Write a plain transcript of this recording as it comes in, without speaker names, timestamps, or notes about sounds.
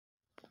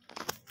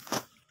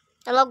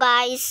Hello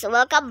guys,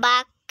 welcome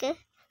back.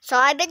 So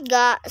I've been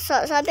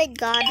I've been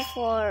gone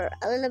for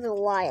a little bit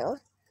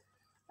while.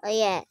 Oh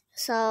yeah.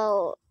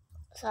 So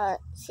I'm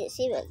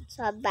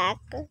back.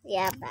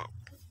 Yeah, I'm back.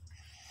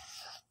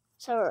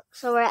 So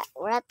we're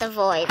at the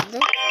void.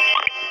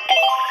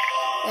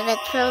 And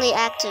it's really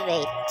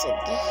activated.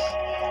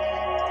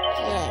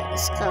 Yeah,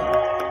 let's go.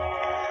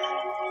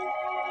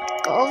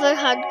 Go over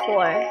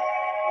hardcore.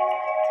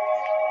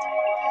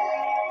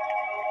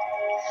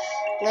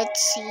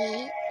 Let's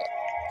see.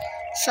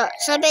 So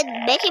I've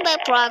been making my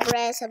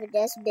progress. I've been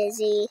just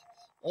busy.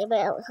 Maybe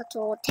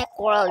to Tech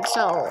World.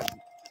 So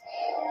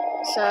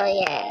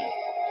yeah.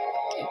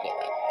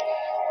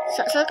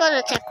 So go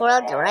to Tech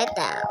World right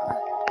now.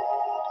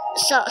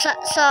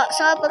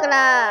 I'm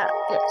gonna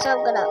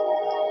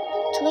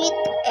tweet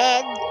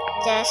and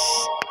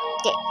just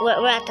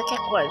we're at the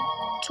Tech World.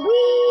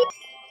 Tweet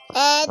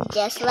and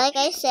just like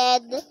I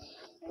said,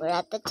 we're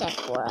at the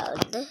Tech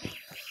World.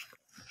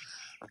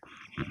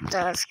 So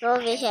let's go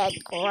over here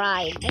and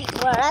grind.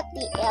 We're at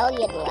the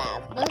Alien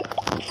Lab.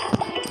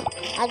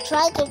 I'm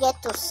trying to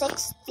get to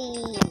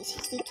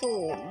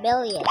 62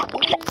 million.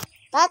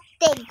 That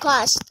thing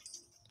cost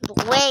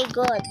way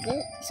good.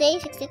 Say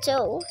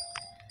 62.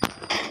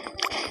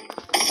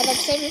 And I'm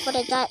saving for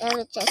the giant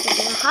alien chest.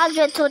 It's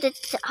 100 to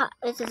this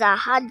is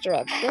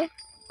 100.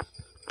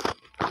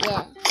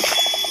 Yeah.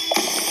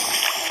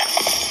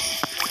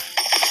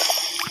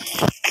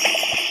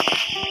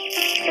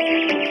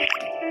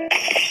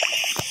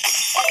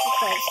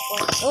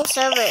 Oh,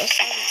 servers.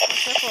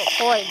 Triple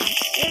coins.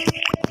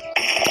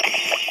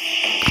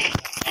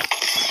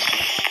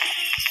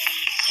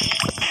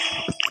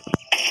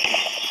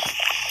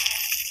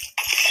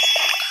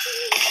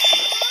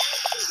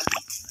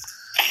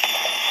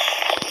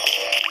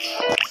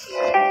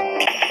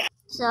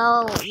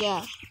 So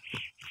yeah.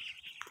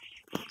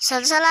 So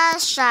it's the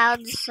last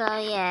round. So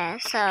yeah.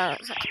 So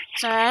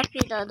if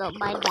you don't know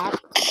my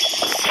map.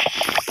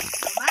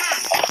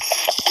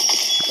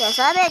 Yeah,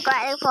 so I've been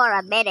grinding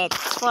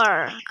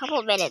for a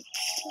couple minutes.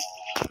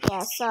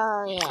 Yeah,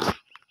 so yeah.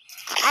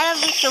 I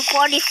have reached to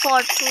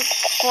 44 to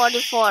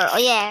 44. Oh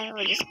yeah,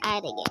 we're just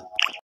adding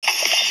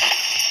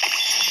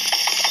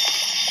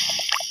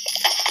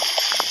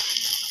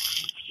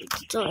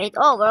it.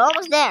 Oh, we're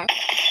almost there.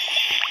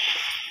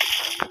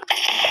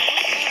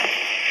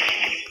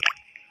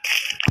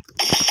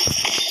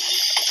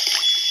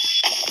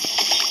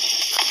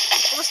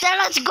 Almost there,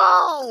 let's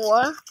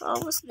go!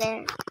 Almost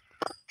there.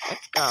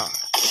 Let's go.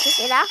 Is this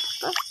enough?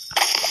 Look,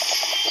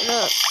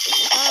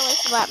 it's not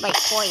waste about my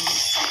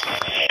coins.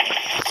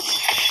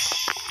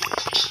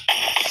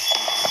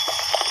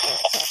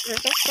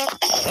 Just get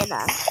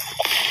enough.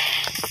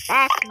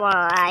 That's more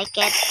like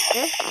it.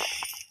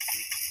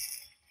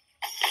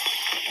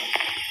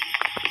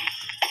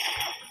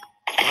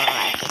 More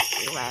like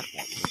it, 11.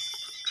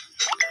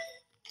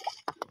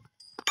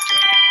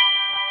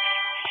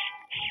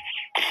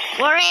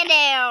 We're in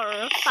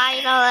there!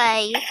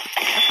 Finally!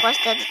 Of course,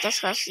 that's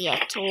just gonna see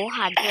at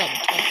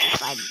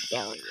 225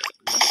 billion.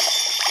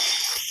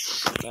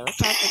 Okay, we're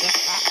trying to get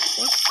that.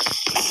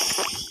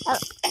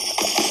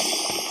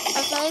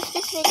 So if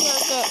this video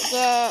if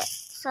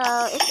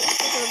this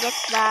video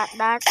gets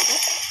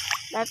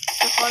that's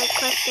the fully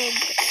question.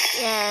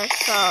 Yeah,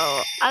 so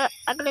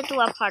I'm gonna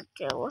do a part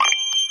 2.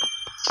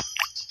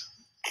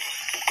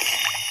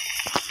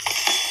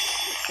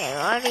 Okay,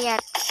 we're already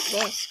at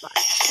this much.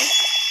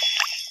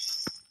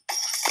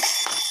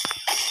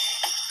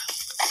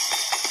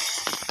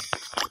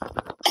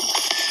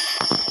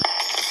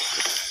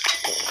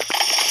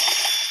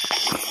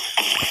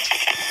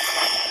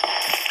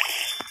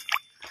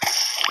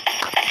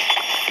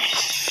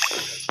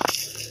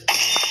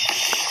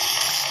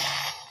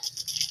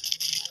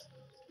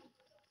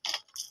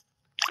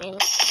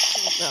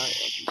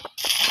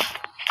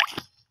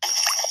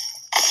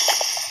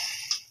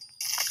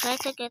 Try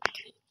to get.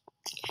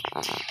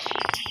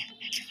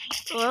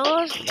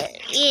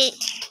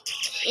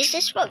 Is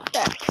this from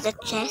the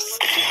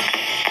chest?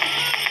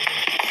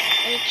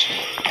 Let me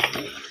check.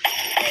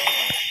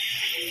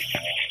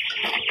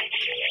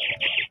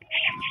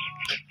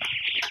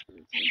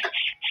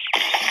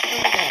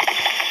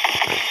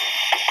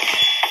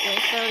 Yeah,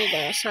 it's only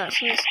there. So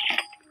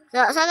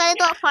I'm gonna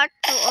do a part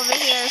 2 over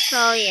here.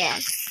 So yeah.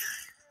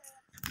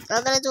 So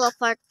I'm gonna do a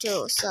part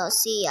 2. So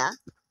see ya.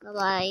 Bye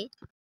bye.